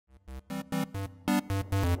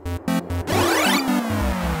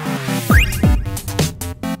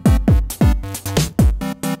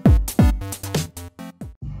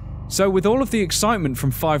So with all of the excitement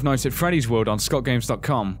from Five Nights at Freddy's World on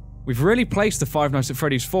ScottGames.com, we've really placed the Five Nights at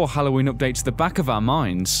Freddy's 4 Halloween update to the back of our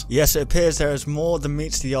minds. Yes, it appears there is more than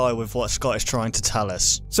meets the eye with what Scott is trying to tell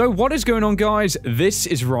us. So what is going on, guys? This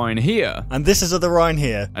is Ryan here. And this is other Ryan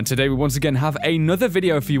here. And today we once again have another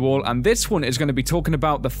video for you all, and this one is going to be talking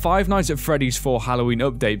about the Five Nights at Freddy's 4 Halloween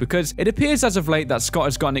update, because it appears as of late that Scott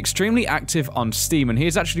has gotten extremely active on Steam, and he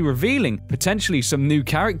is actually revealing potentially some new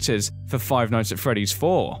characters for Five Nights at Freddy's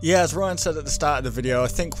 4. Yeah, as Ryan said at the start of the video, I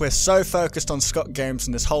think we're so focused on Scott Games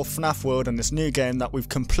and this whole FNAF world and this new game that we've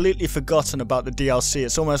completely forgotten about the DLC.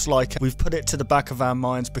 It's almost like we've put it to the back of our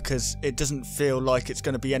minds because it doesn't feel like it's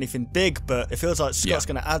going to be anything big, but it feels like Scott's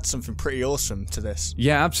going to add something pretty awesome to this.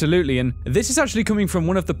 Yeah, absolutely, and this is actually coming from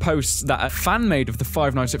one of the posts that a fan made of the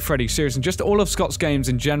Five Nights at Freddy's series and just all of Scott's games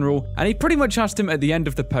in general, and he pretty much asked him at the end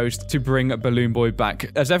of the post to bring Balloon Boy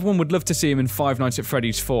back, as everyone would love to see him in Five Nights at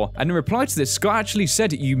Freddy's 4, and in reply to this, Scott actually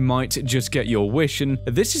said you might just get your wish, and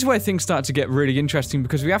this is where things start to get really interesting,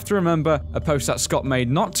 because we have to remember a post that Scott made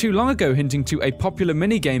not too long ago hinting to a popular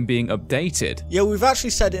minigame being updated. Yeah, we've actually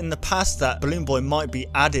said in the past that Balloon Boy might be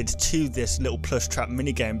added to this little plush trap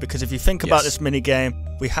minigame, because if you think about this minigame,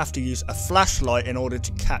 we have to use a flashlight in order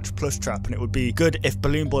to catch Plush Trap, and it would be good if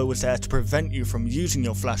Balloon Boy was there to prevent you from using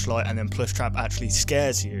your flashlight and then Plush Trap actually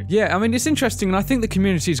scares you. Yeah, I mean, it's interesting, and I think the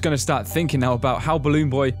community is going to start thinking now about how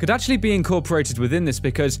Balloon Boy could actually be incorporated within this,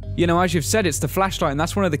 because, you know, as you've said, it's the flashlight, and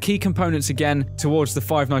that's one of the key components again towards the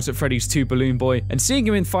Five Nights at Freddy's 2 Balloon Boy, and seeing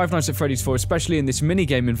him in Five Nights at Freddy's 4, especially in this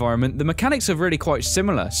minigame environment, the mechanics are really quite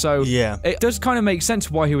similar, so yeah, it does kind of make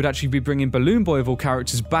sense why he would actually be bringing Balloon Boy of all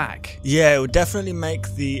characters back. Yeah, it would definitely make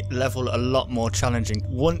the level a lot more challenging.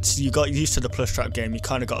 Once you got used to the Plush Trap game, you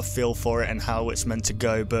kind of got a feel for it and how it's meant to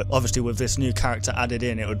go, but obviously with this new character added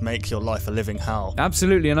in, it would make your life a living hell.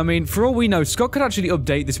 Absolutely, and I mean, for all we know, Scott could actually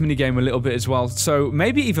update this minigame a little bit as well, so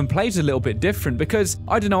maybe even plays a little bit different, because,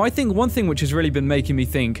 I don't know, I think one thing which has really been making me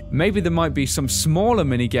think maybe there might be some smaller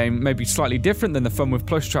minigame, maybe slightly different than the Fun with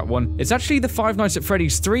Plush Trap one. It's actually the Five Nights at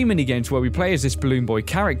Freddy's 3 minigames where we play as this Balloon Boy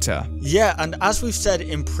character. Yeah, and as we've said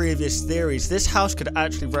in previous theories, this house could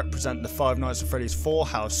actually represent the Five Nights at Freddy's 4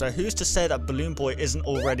 house, so who's to say that Balloon Boy isn't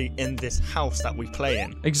already in this house that we play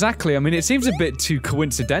in? Exactly, I mean, it seems a bit too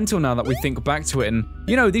coincidental now that we think back to it, and,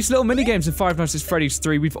 you know, these little minigames in Five Nights at Freddy's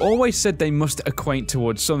 3, we've always said they must acquaint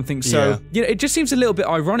towards something, so, you know, it just seems a little bit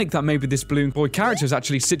ironic that maybe this Balloon Boy character is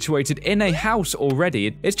actually situated in a house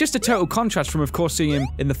already. It's just a total contrast from, of course, seeing him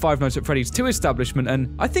in the Five Nights at Freddy's 2 establishment,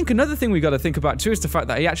 and I think another thing we got to think about too is the fact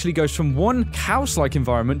that he actually goes from one house-like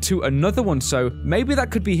environment to another one, so maybe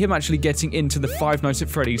that could be him actually getting into the Five Nights at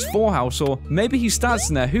Freddy's 4 house, or maybe he starts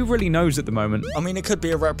in there. Who really knows at the moment? I mean, it could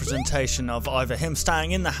be a representation of either him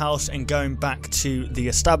staying in the house and going back to the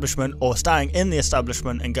establishment, or staying in the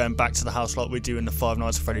establishment and going back to the house like we do in the Five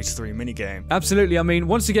Nights at Freddy's 3 minigame. Absolutely. I mean,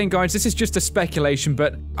 once again, guys, this is just a speculation,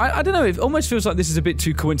 but I don't know, it almost feels like this is a bit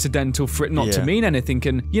too coincidental for it not to mean anything,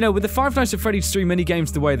 and, you know, with the Five Nights at Freddy's 3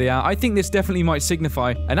 minigames the way they are, I think this definitely might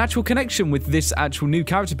signify an actual connection with this actual new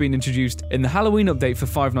character being introduced in the Halloween update for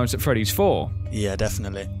Five Nights at Freddy's 4. Yeah,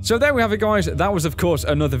 definitely. So there we have it, guys. That was, of course,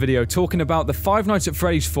 another video talking about the Five Nights at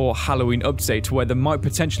Freddy's 4 Halloween update, where there might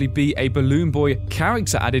potentially be a Balloon Boy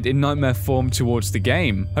character added in nightmare form towards the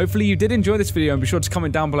game. Hopefully you did enjoy this video, and be sure to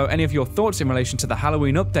comment down below any of your thoughts in relation to the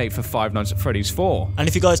Halloween update for Five Nights at Freddy's 4. And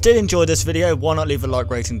if you guys did enjoy this video, why not leave a like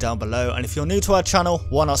rating down below, and if you're new to our channel,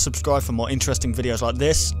 why not subscribe for more interesting videos like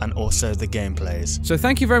this, and also the gameplays. So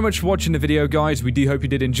thank you very much for watching the video, guys. We do hope you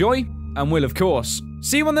did enjoy, and we'll, of course,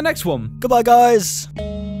 see you on the next one. Goodbye, guys.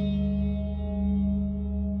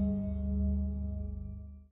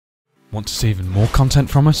 Want to see even more content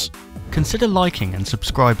from us? Consider liking and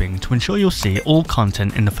subscribing to ensure you'll see all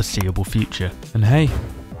content in the foreseeable future. And hey,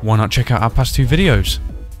 why not check out our past 2 videos?